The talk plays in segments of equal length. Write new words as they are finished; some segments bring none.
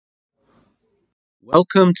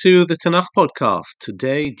Welcome to the Tanakh podcast.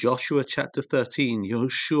 Today, Joshua chapter 13,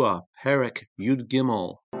 Yehoshua, Perek Yud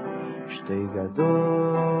Gimel. שתי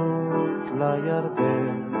גדות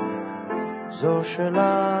לירדן, זו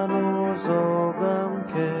שלנו זו גם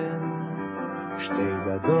כן. שתי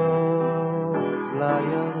גדות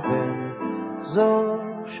לירדן, זו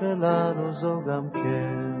שלנו זו גם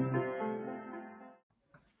כן.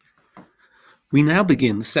 We now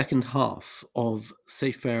begin the second half of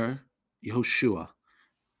Sefer Yehoshua,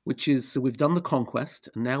 which is, we've done the conquest,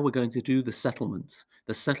 and now we're going to do the settlement,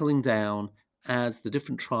 the settling down as the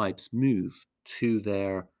different tribes move to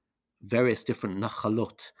their various different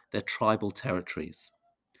nachalot, their tribal territories.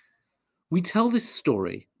 We tell this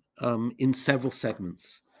story in several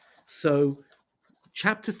segments. So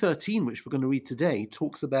chapter 13, which we're going to read today,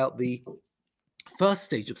 talks about the first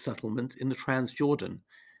stage of settlement in the Transjordan,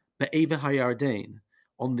 Be'eva HaYarden,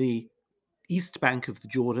 on the east bank of the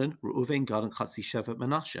Jordan, Reuven, Gad and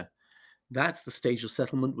Menashe. That's the stage of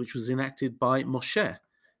settlement which was enacted by Moshe.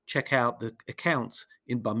 Check out the account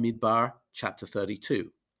in Bamidbar, chapter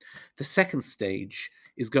 32. The second stage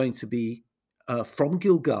is going to be from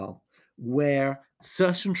Gilgal, where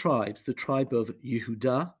certain tribes, the tribe of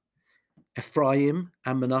Yehuda, Ephraim,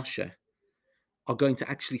 and Menashe, are going to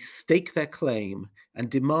actually stake their claim and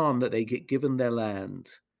demand that they get given their land.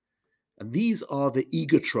 And these are the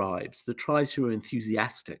eager tribes, the tribes who are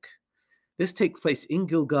enthusiastic. This takes place in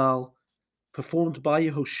Gilgal, performed by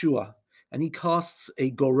Yehoshua, and he casts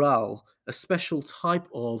a goral, a special type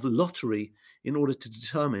of lottery, in order to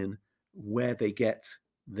determine where they get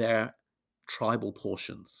their tribal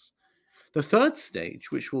portions. The third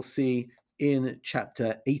stage, which we'll see in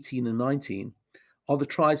chapter 18 and 19, are the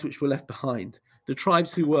tribes which were left behind. The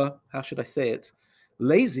tribes who were,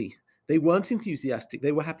 lazy. They weren't enthusiastic.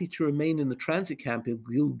 They were happy to remain in the transit camp in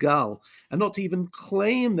Gilgal and not to even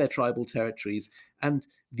claim their tribal territories. And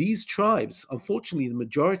these tribes, unfortunately, the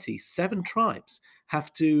majority, 7 tribes,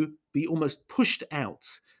 have to be almost pushed out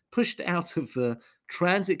of the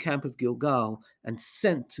transit camp of Gilgal and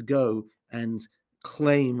sent to go and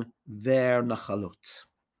claim their nachalot.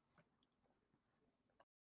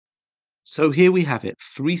 So here we have it,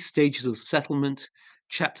 3 stages of settlement.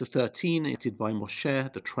 Chapter 13, edited by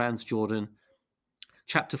Moshe, the Transjordan.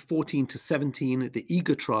 Chapter 14 to 17, the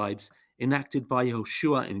eager tribes, enacted by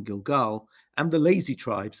Yehoshua in Gilgal, and the lazy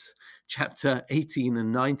tribes, chapter 18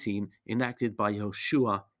 and 19, enacted by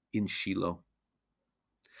Yehoshua in Shiloh.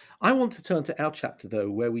 I want to turn to our chapter,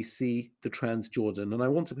 though, where we see the Transjordan, and I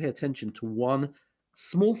want to pay attention to one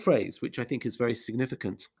small phrase, which I think is very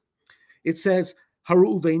significant. It says,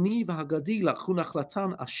 Haruveni v'Hagadi lakhu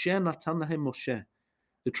nachlatan asher natan lahem Moshe.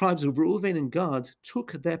 The tribes of Reuven and Gad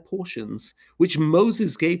took their portions, which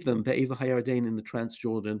Moses gave them, Be'eva HaYarden in the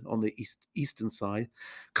Transjordan on the eastern side,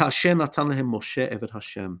 Ka'asher natan lahem Moshe eved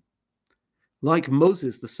Hashem. Like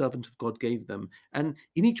Moses, the servant of God, gave them. And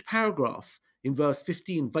in each paragraph, in verse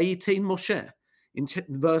 15, Vayitain Moshe. In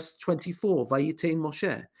verse 24, Vayitain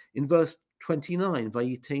Moshe. In verse 29,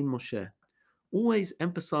 Vayitain Moshe. Always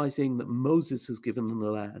emphasizing that Moses has given them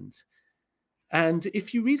the land. And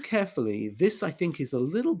if you read carefully, this, I think, is a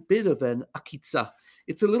little bit of an akitza.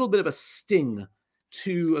 It's a little bit of a sting,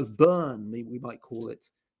 to a burn, maybe we might call it,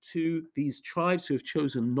 to these tribes who have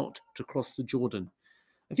chosen not to cross the Jordan.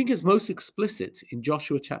 I think it's most explicit in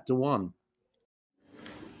Joshua chapter 1.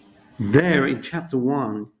 There in chapter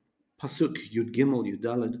 1, Pasuk Yud Gimel Yud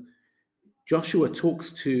Daled, Joshua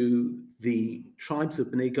talks to the tribes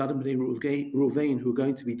of Bnei Gad and Bnei Reuven, who are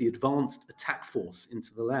going to be the advanced attack force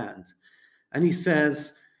into the land. And he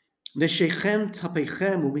says, Neshechem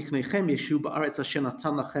tapechem umiknechem yeshu ba'aretz asher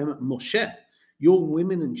natan lachem Moshe. Your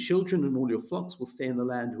women and children and all your flocks will stay in the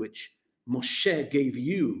land which Moshe gave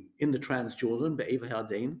you in the Transjordan, Be'eva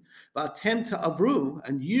HaYarden. Va'atem ta'avru,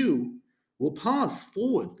 and you will pass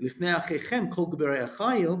forward. Lifnei achechem kol geberei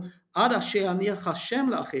achayil ad asher aniach Hashem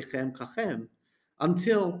la'achechem kachem,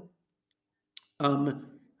 until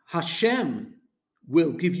Hashem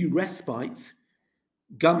will give you respite.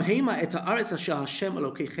 In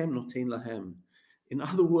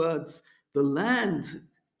other words, the land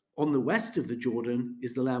on the west of the Jordan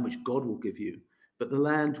is the land which God will give you. But the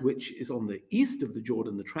land which is on the east of the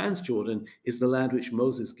Jordan, the Transjordan, is the land which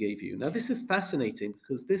Moses gave you. Now, this is fascinating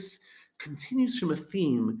because this continues from a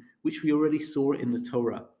theme which we already saw in the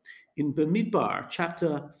Torah. In Bamidbar,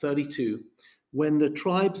 chapter 32, when the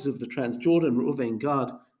tribes of the Transjordan, Reuven and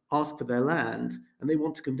Gad, ask for their land, and they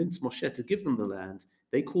want to convince Moshe to give them the land,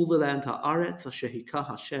 they call the land Ha'aretz Asher Hikah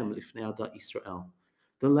Hashem Lifnei Ada Israel,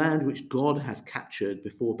 the land which God has captured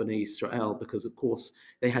before Bnei Israel, because of course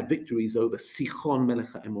they had victories over Sichon Melech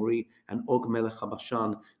HaEmori and Og Melech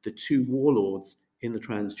HaBashan, the 2 warlords in the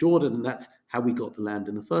Transjordan, and that's how we got the land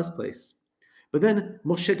in the first place. But then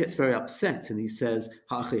Moshe gets very upset and he says,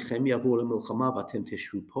 what,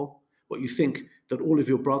 you think that all of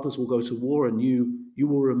your brothers will go to war and you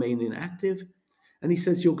will remain inactive? And he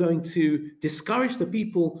says, you're going to discourage the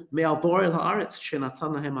people. You're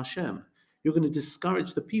going to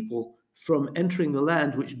discourage the people from entering the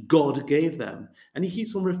land which God gave them. And he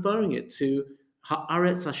keeps on referring it to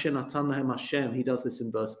Haaretz asher natan lahem Hashem. He does this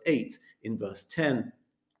in verse 8, in verse 10.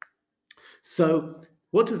 So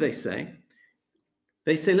what do they say?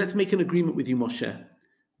 They say, let's make an agreement with you, Moshe.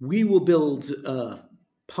 We will build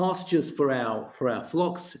pastures for our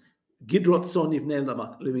flocks. Gidrotzon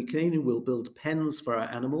ivnei will build pens for our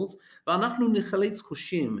animals.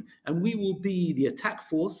 And we will be the attack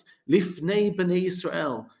force, lifnei bnei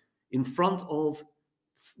Israel, in front of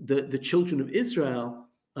the children of Israel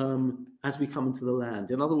as we come into the land.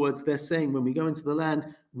 In other words, they're saying when we go into the land,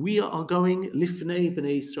 we are going lifnei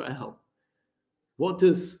bnei Israel. What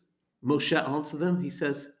does Moshe answer them? He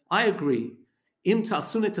says, I agree. Im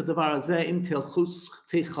ta'asun et hadavar hazeh, im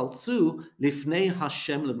techaltzu lifnei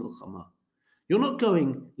Hashem lemilchama. You're not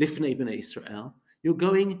going lifnei bnei Israel. You're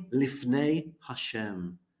going lifnei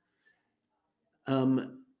Hashem.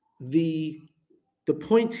 The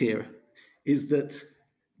point here is that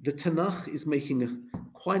the Tanakh is making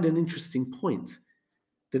quite an interesting point,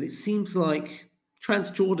 that it seems like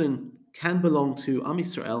Transjordan can belong to Am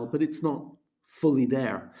Yisrael, but it's not fully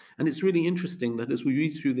there. And it's really interesting that as we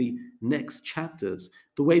read through the next chapters,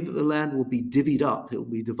 the way that the land will be divvied up, it will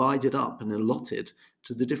be divided up and allotted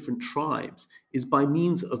to the different tribes, is by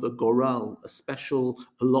means of a goral, a special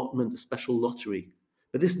allotment, a special lottery.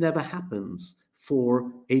 But this never happens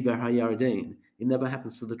for Ever HaYarden. It never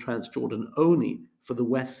happens for the Transjordan, only for the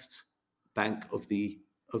west bank of the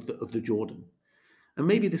Jordan. And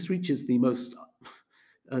maybe this reaches the most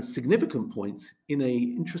significant point in a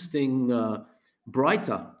interesting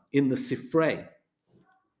Breita in the Sifrei,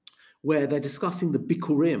 where they're discussing the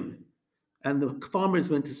Bikurim, and the farmer is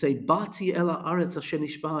meant to say, Bati ela aretz asher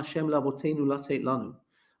nishba Hashem lavotenu latet lanu.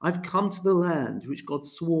 I've come to the land which God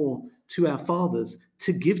swore to our fathers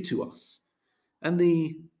to give to us. And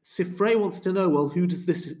the Sifrei wants to know, well, who does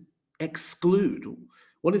this exclude?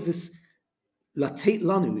 What is this latet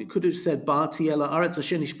lanu? It could have said, Bati ela aretz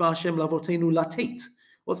asher nishba Hashem lavotenu latet.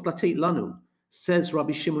 What's latet lanu? Says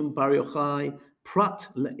Rabbi Shimon Bar Yochai, Prat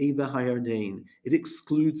le'eva hayarden. It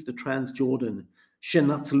excludes the Transjordan.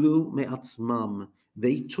 Shenatlu me'atzmam.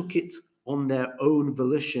 They took it on their own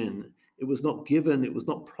volition. It was not given, it was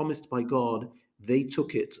not promised by God. They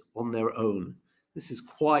took it on their own. This is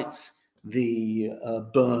quite the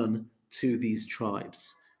burn to these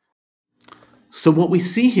tribes. So what we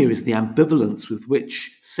see here is the ambivalence with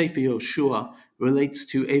which Sefer Yehoshua relates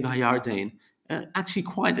to Eva Hayarden. Actually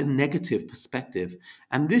quite a negative perspective.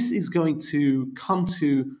 And this is going to come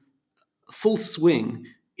to full swing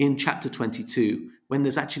in chapter 22, when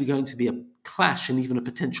there's actually going to be a clash and even a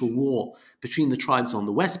potential war between the tribes on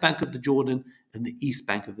the west bank of the Jordan and the east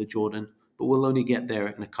bank of the Jordan. But we'll only get there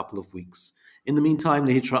in a couple of weeks. In the meantime,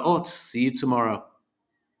 lehitraot, see you tomorrow.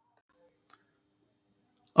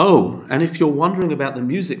 Oh, and if you're wondering about the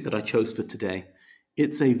music that I chose for today,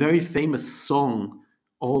 it's a very famous song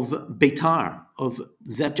of Beitar, of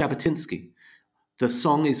Zev Jabotinsky. The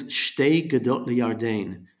song is Shtei Gadot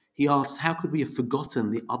LeYarden. He asks, how could we have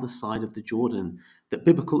forgotten the other side of the Jordan? That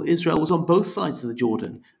biblical Israel was on both sides of the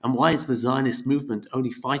Jordan. And why is the Zionist movement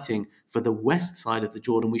only fighting for the west side of the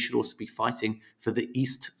Jordan? We should also be fighting for the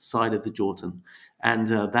east side of the Jordan. And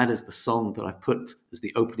that is the song that I've put as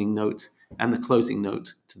the opening note and the closing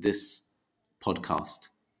note to this podcast.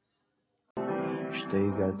 שתי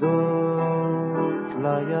גדות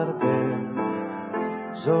לירדן,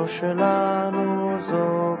 זו שלנו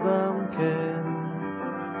זו גם כן.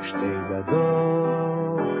 שתי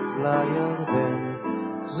גדות לירדן,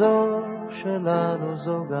 זו שלנו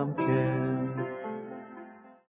זו גם כן.